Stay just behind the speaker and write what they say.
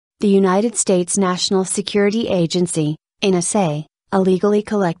The United States National Security Agency, NSA, illegally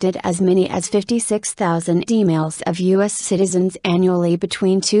collected as many as 56,000 emails of U.S. citizens annually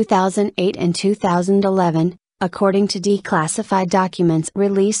between 2008 and 2011, according to declassified documents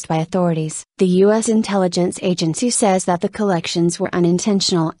released by authorities. The U.S. intelligence agency says that the collections were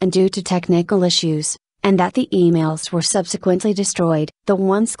unintentional and due to technical issues, and that the emails were subsequently destroyed. The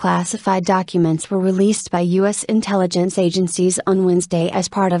once classified documents were released by U.S. intelligence agencies on Wednesday as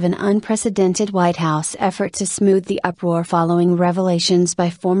part of an unprecedented White House effort to smooth the uproar following revelations by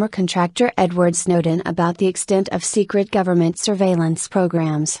former contractor Edward Snowden about the extent of secret government surveillance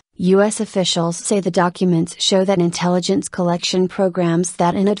programs. U.S. officials say the documents show that intelligence collection programs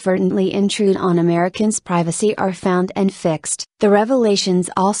that inadvertently intrude on Americans' privacy are found and fixed. The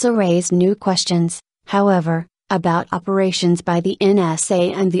revelations also raise new questions, however, about operations by the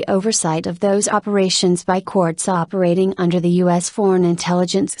NSA and the oversight of those operations by courts operating under the U.S. Foreign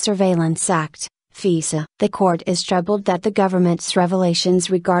Intelligence Surveillance Act, FISA. The court is troubled that the government's revelations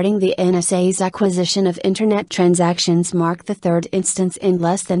regarding the NSA's acquisition of Internet transactions mark the third instance in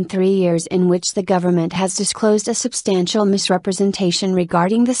less than 3 years in which the government has disclosed a substantial misrepresentation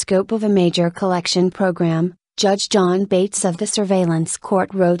regarding the scope of a major collection program, Judge John Bates of the Surveillance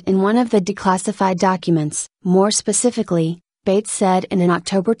Court wrote in one of the declassified documents. More specifically, Bates said in an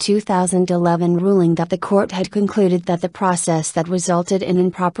October 2011 ruling that the court had concluded that the process that resulted in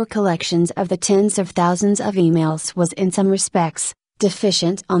improper collections of the tens of thousands of emails was in some respects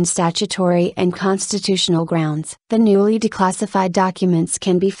deficient on statutory and constitutional grounds. The newly declassified documents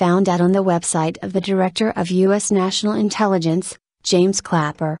can be found on the website of the Director of U.S. National Intelligence, James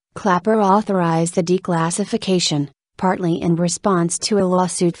Clapper. Clapper authorized the declassification, partly in response to a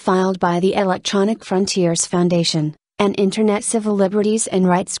lawsuit filed by the Electronic Frontiers Foundation, an Internet civil liberties and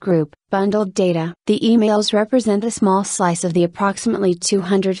rights group. Bundled data. The emails represent a small slice of the approximately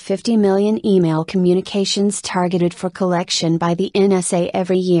 250 million email communications targeted for collection by the NSA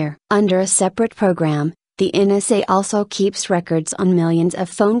every year. Under a separate program, the NSA also keeps records on millions of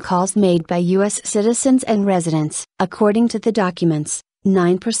phone calls made by U.S. citizens and residents. According to the documents,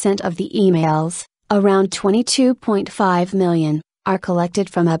 9% of the emails, around 22.5 million, are collected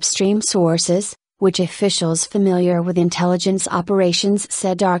from upstream sources, which officials familiar with intelligence operations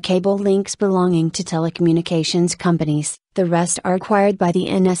said are cable links belonging to telecommunications companies. The rest are acquired by the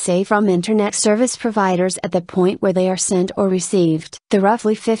NSA from Internet service providers at the point where they are sent or received. The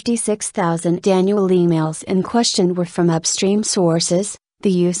roughly 56,000 annual emails in question were from upstream sources,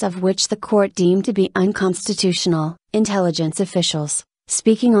 the use of which the court deemed to be unconstitutional. Intelligence officials,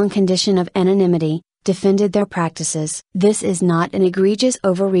 speaking on condition of anonymity, defended their practices. This is not an egregious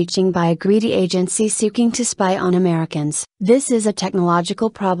overreaching by a greedy agency seeking to spy on Americans. This is a technological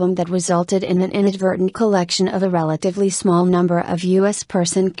problem that resulted in an inadvertent collection of a relatively small number of U.S.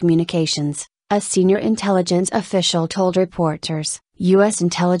 person communications, a senior intelligence official told reporters. U.S.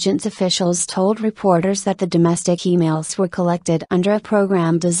 intelligence officials told reporters that the domestic emails were collected under a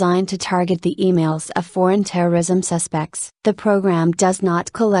program designed to target the emails of foreign terrorism suspects. The program does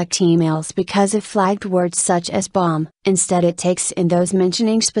not collect emails because of flagged words such as bomb. Instead, it takes in those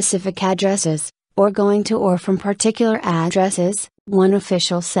mentioning specific addresses, or going to or from particular addresses, one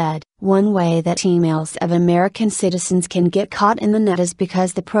official said. One way that emails of American citizens can get caught in the net is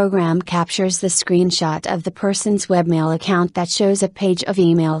because the program captures the screenshot of the person's webmail account that shows a page of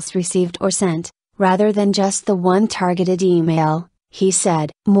emails received or sent, rather than just the one targeted email, he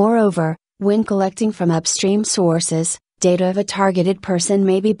said. Moreover, when collecting from upstream sources, data of a targeted person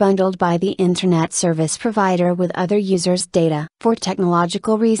may be bundled by the Internet service provider with other users' data. For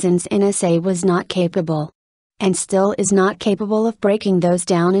technological reasons, NSA was not capable, and still is not capable of breaking those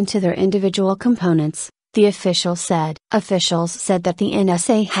down into their individual components, the official said. Officials said that the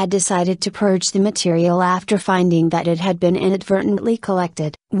NSA had decided to purge the material after finding that it had been inadvertently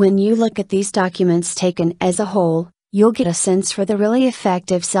collected. When you look at these documents taken as a whole, you'll get a sense for the really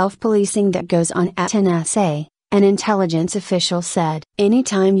effective self-policing that goes on at NSA, an intelligence official said.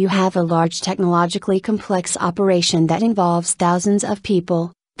 Anytime you have a large technologically complex operation that involves thousands of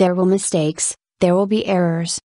people, there will mistakes, there will be errors.